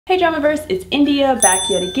Hey Dramaverse, it's India back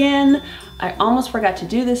yet again. I almost forgot to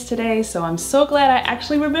do this today, so I'm so glad I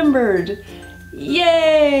actually remembered.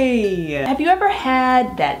 Yay! Have you ever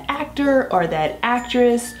had that actor or that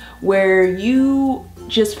actress where you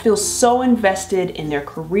just feel so invested in their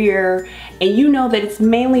career and you know that it's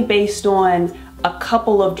mainly based on a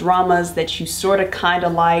couple of dramas that you sort of kind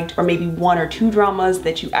of liked, or maybe one or two dramas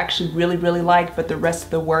that you actually really liked, but the rest of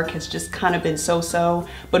the work has just kind of been so-so.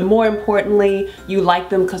 But more importantly, you like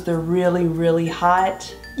them because they're really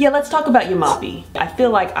hot. Yeah, let's talk about Yamapi. I feel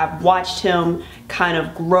like I've watched him kind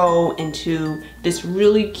of grow into this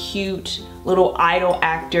really cute little idol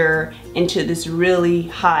actor, into this really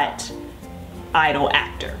hot idol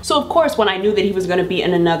actor. So of course, when I knew that he was going to be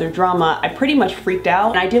in another drama, I pretty much freaked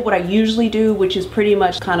out. And I did what I usually do, which is pretty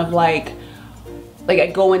much kind of like I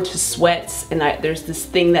go into sweats, and there's this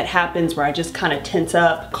thing that happens where I just kind of tense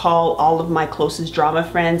up, call all of my closest drama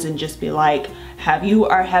friends and just be like, have you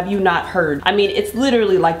or have you not heard? I mean, it's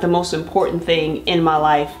literally like the most important thing in my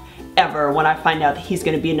life ever when I find out that he's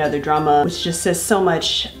going to be another drama, which just says so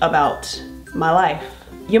much about my life.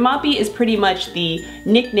 Yamapi is pretty much the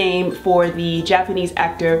nickname for the Japanese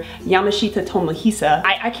actor Yamashita Tomohisa.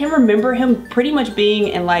 I can remember him pretty much being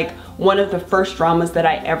in like one of the first dramas that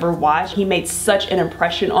I ever watched. He made such an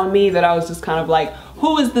impression on me that I was just kind of like,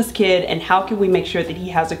 who is this kid and how can we make sure that he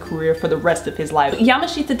has a career for the rest of his life?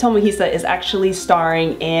 Yamashita Tomohisa is actually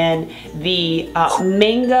starring in the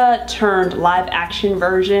manga turned live action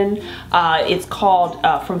version. It's called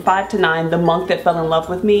From 5 to 9, The Monk That Fell in Love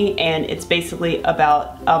with Me, and it's basically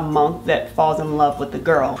about a monk that falls in love with a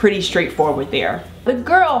girl. Pretty straightforward there. The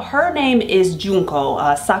girl, her name is Junko,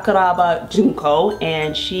 Sakuraba Junko,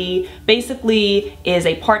 and she basically is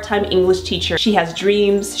a part-time English teacher. She has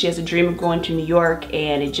dreams. She has a dream of going to New York,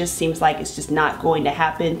 and it just seems like it's just not going to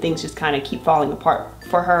happen. Things just kind of keep falling apart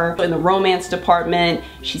for her. In the romance department,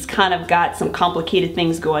 she's kind of got some complicated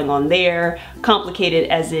things going on there.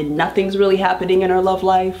 Complicated as in nothing's really happening in her love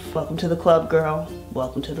life. Welcome to the club, girl.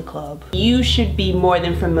 Welcome to the club. You should be more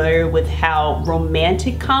than familiar with how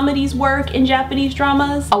romantic comedies work in Japanese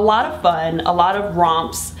dramas. A lot of fun, a lot of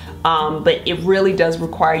romps, but it really does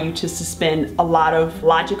require you to suspend a lot of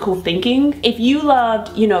logical thinking. If you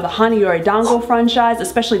loved, you know, the Hanayori Dango franchise,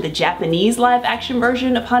 especially the Japanese live action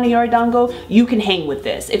version of Hanayori Dango, you can hang with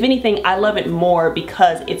this. If anything, I love it more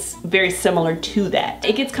because it's very similar to that.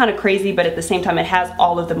 It gets kind of crazy, but at the same time, it has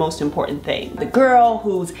all of the most important things. The girl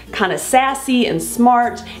who's kind of sassy and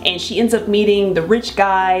smart, and she ends up meeting the rich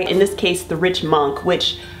guy, in this case, the rich monk,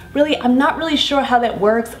 which really, I'm not really sure how that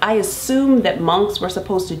works. I assume that monks were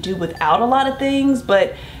supposed to do without a lot of things,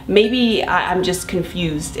 but maybe I'm just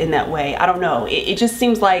confused in that way. I don't know. It just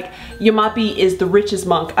seems like Yamapi is the richest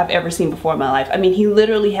monk I've ever seen before in my life. I mean, he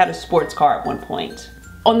literally had a sports car at one point.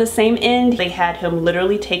 On the same end, they had him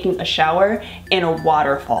literally taking a shower in a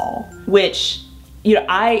waterfall, which, you know,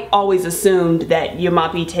 I always assumed that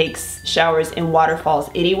Yamapi takes showers in waterfalls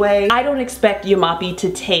anyway. I don't expect Yamapi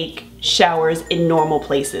to take showers in normal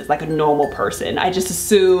places like a normal person. I just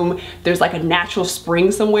assume there's like a natural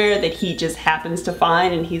spring somewhere that he just happens to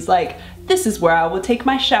find, and he's like, this is where I will take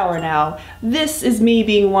my shower now. This is me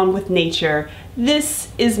being one with nature. This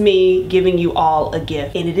is me giving you all a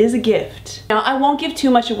gift, and it is a gift. Now, I won't give too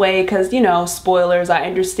much away because, you know, spoilers, I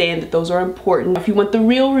understand that those are important. If you want the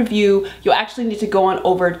real review, you'll actually need to go on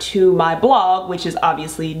over to my blog, which is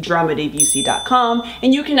obviously dramadebussy.com,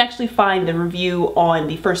 and you can actually find the review on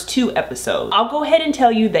the first 2 episodes. I'll go ahead and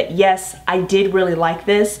tell you that yes, I did really like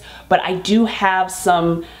this, but I do have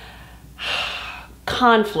some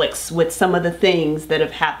conflicts with some of the things that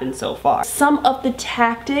have happened so far. Some of the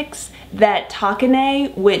tactics that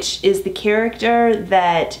Takane, which is the character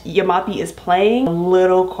that Yamapi is playing, a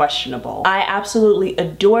little questionable. I absolutely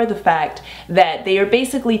adore the fact that they are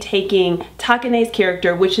basically taking Takane's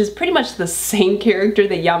character, which is pretty much the same character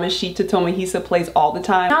that Yamashita Tomohisa plays all the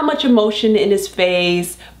time. Not much emotion in his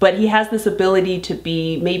face, but he has this ability to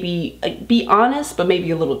be maybe be honest, but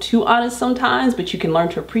maybe a little too honest sometimes, but you can learn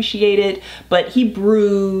to appreciate it. But he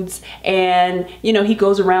broods, and you know, he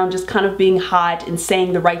goes around just kind of being hot and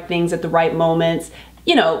saying the right things at the right moments.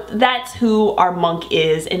 You know, that's who our monk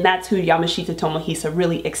is, and that's who Yamashita Tomohisa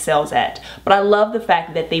really excels at. But I love the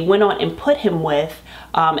fact that they went on and put him with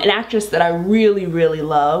an actress that I really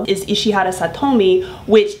love, is Ishihara Satomi,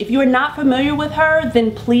 which if you're not familiar with her,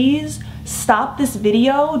 then please stop this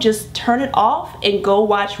video, just turn it off and go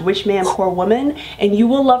watch Rich Man, Poor Woman, and you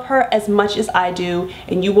will love her as much as I do,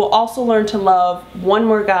 and you will also learn to love one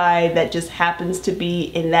more guy that just happens to be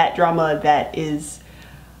in that drama that is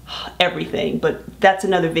everything, but that's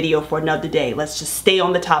another video for another day. Let's just stay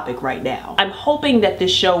on the topic right now. I'm hoping that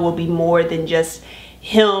this show will be more than just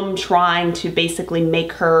him trying to basically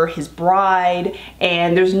make her his bride,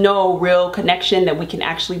 and there's no real connection that we can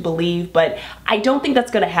actually believe, but I don't think that's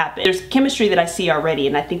gonna happen. There's chemistry that I see already,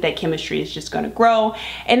 and I think that chemistry is just gonna grow,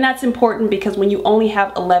 and that's important because when you only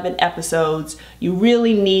have 11 episodes, you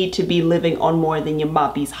really need to be living on more than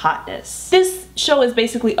Yamapi's hotness. This show is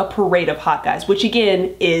basically a parade of hot guys, which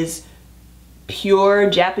again is pure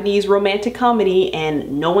Japanese romantic comedy,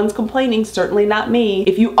 and no one's complaining, certainly not me.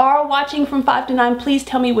 If you are watching from 5 to 9, please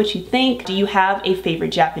tell me what you think. Do you have a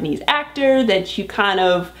favorite Japanese actor that you kind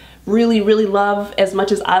of really love as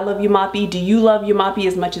much as I love Yamapi? Do you love Yamapi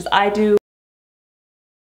as much as I do?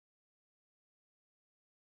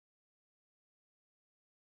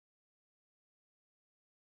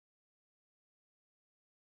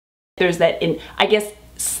 There's that, I guess,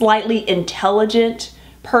 slightly intelligent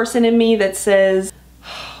person in me that says,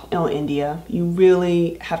 oh, India, you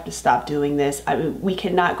really have to stop doing this. I mean, we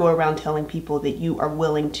cannot go around telling people that you are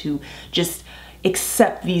willing to just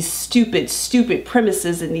accept these stupid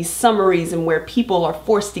premises and these summaries and where people are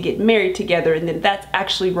forced to get married together and then that's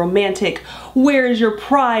actually romantic. Where is your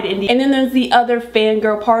pride, India? And then there's the other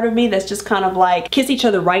fangirl part of me that's just kind of like, kiss each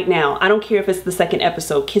other right now. I don't care if it's the second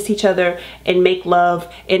episode. Kiss each other and make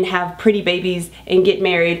love and have pretty babies and get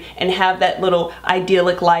married and have that little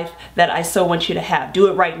idyllic life that I so want you to have. Do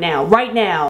it right now. Right now.